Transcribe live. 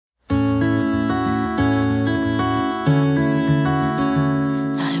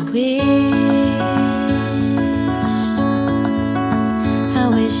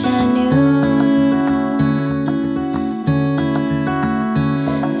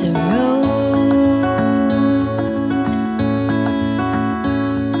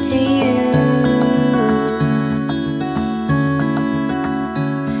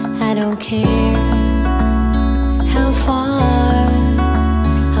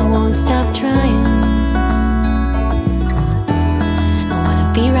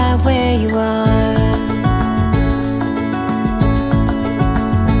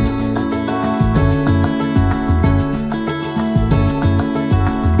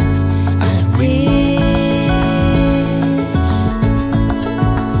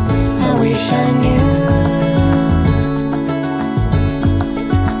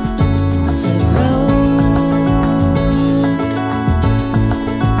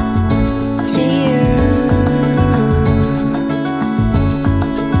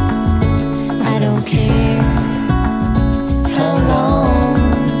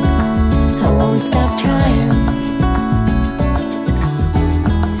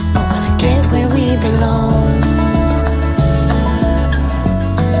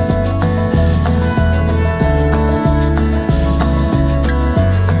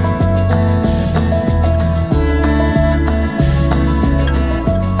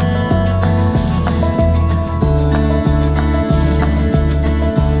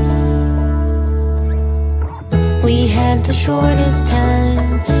shortest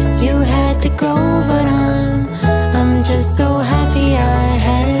time. You had to go, but I'm just so happy I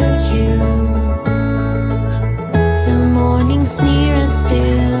had you. The morning's near and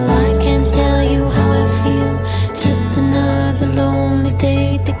still I can't tell you how I feel. Just another lonely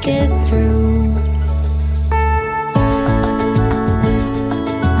day to get through.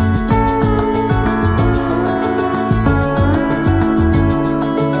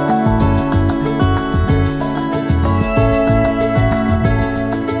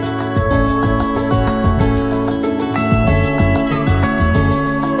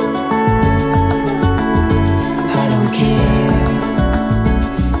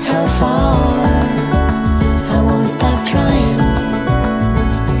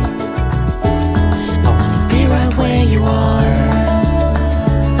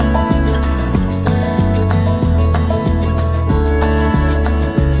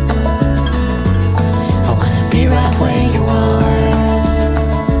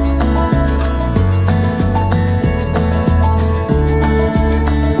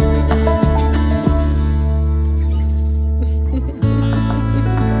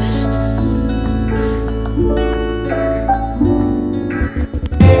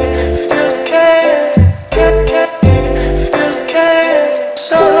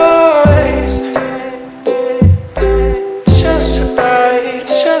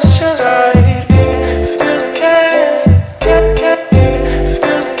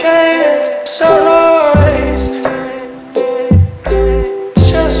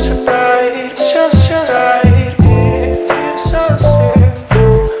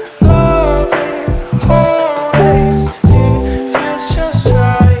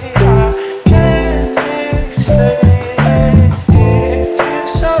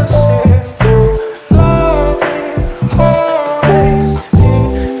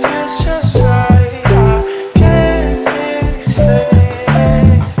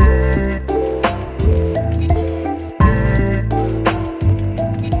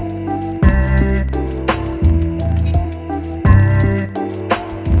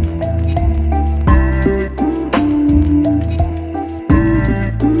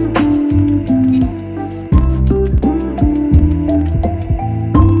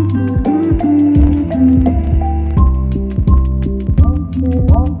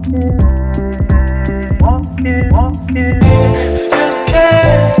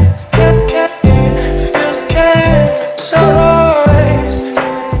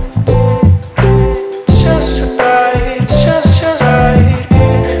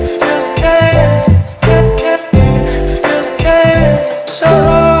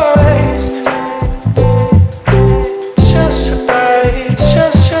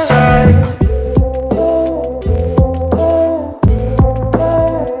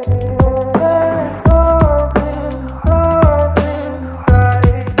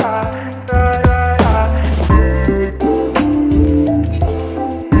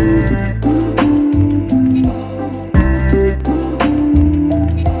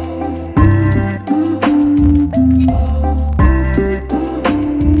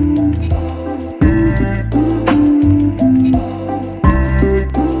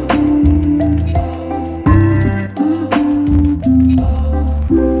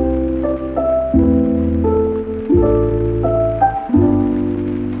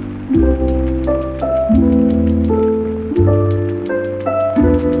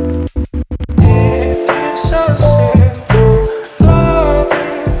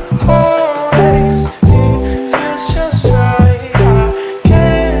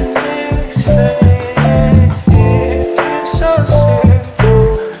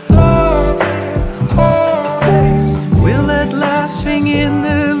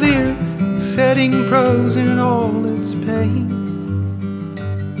 prose in all its pain.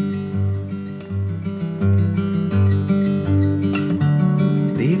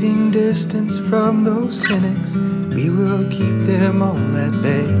 Leaving distance from those cynics, we will keep them all at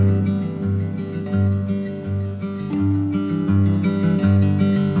bay.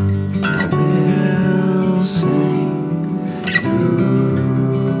 We'll sing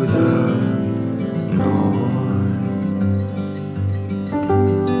through the noise.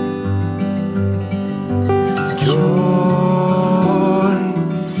 Joy,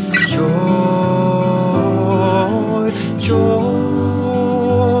 joy, joy.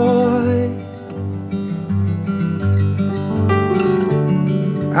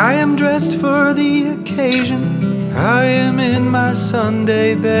 I am dressed for the occasion. I am in my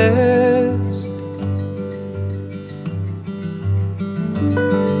Sunday best.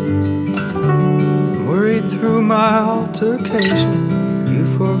 Worried through my altercation,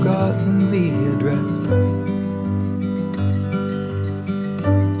 you've forgotten the address.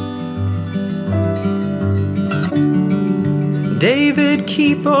 David,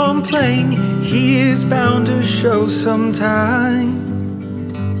 keep on playing, he is bound to show sometime.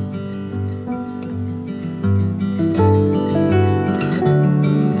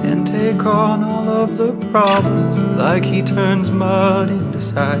 And take on all of the problems like he turns mud into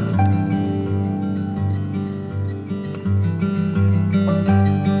sight.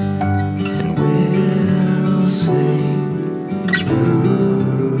 And we'll sing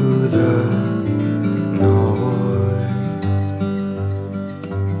through the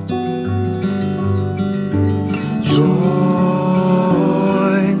joy,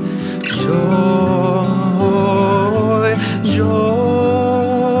 joy, joy.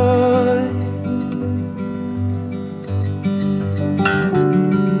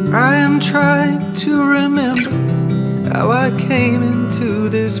 I am trying to remember how I came into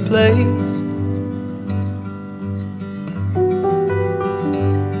this place.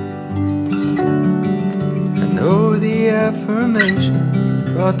 I know the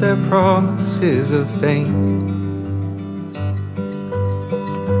affirmation brought their promises of fame.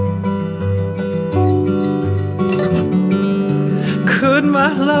 Could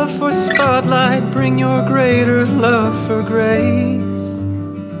my love for spotlight bring your greater love for grace?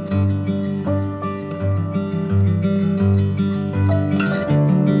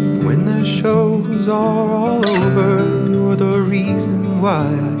 When the shows are all over, you're the reason why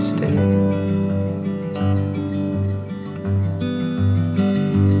I stay.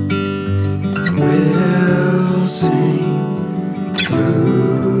 We'll sing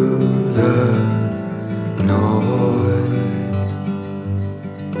through the noise.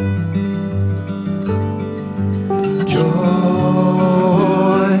 Joy,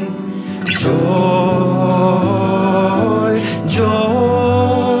 joy,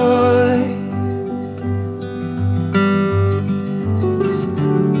 joy.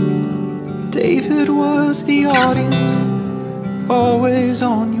 David was the audience, always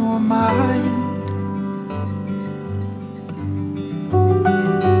on your mind.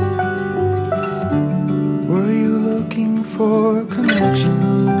 Were you looking for connection?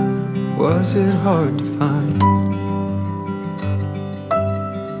 Was it hard to find?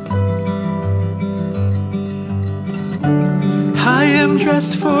 I am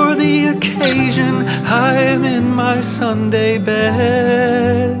dressed for the occasion, I am in my Sunday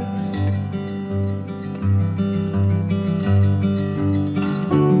best.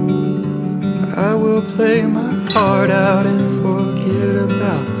 I will play my heart out and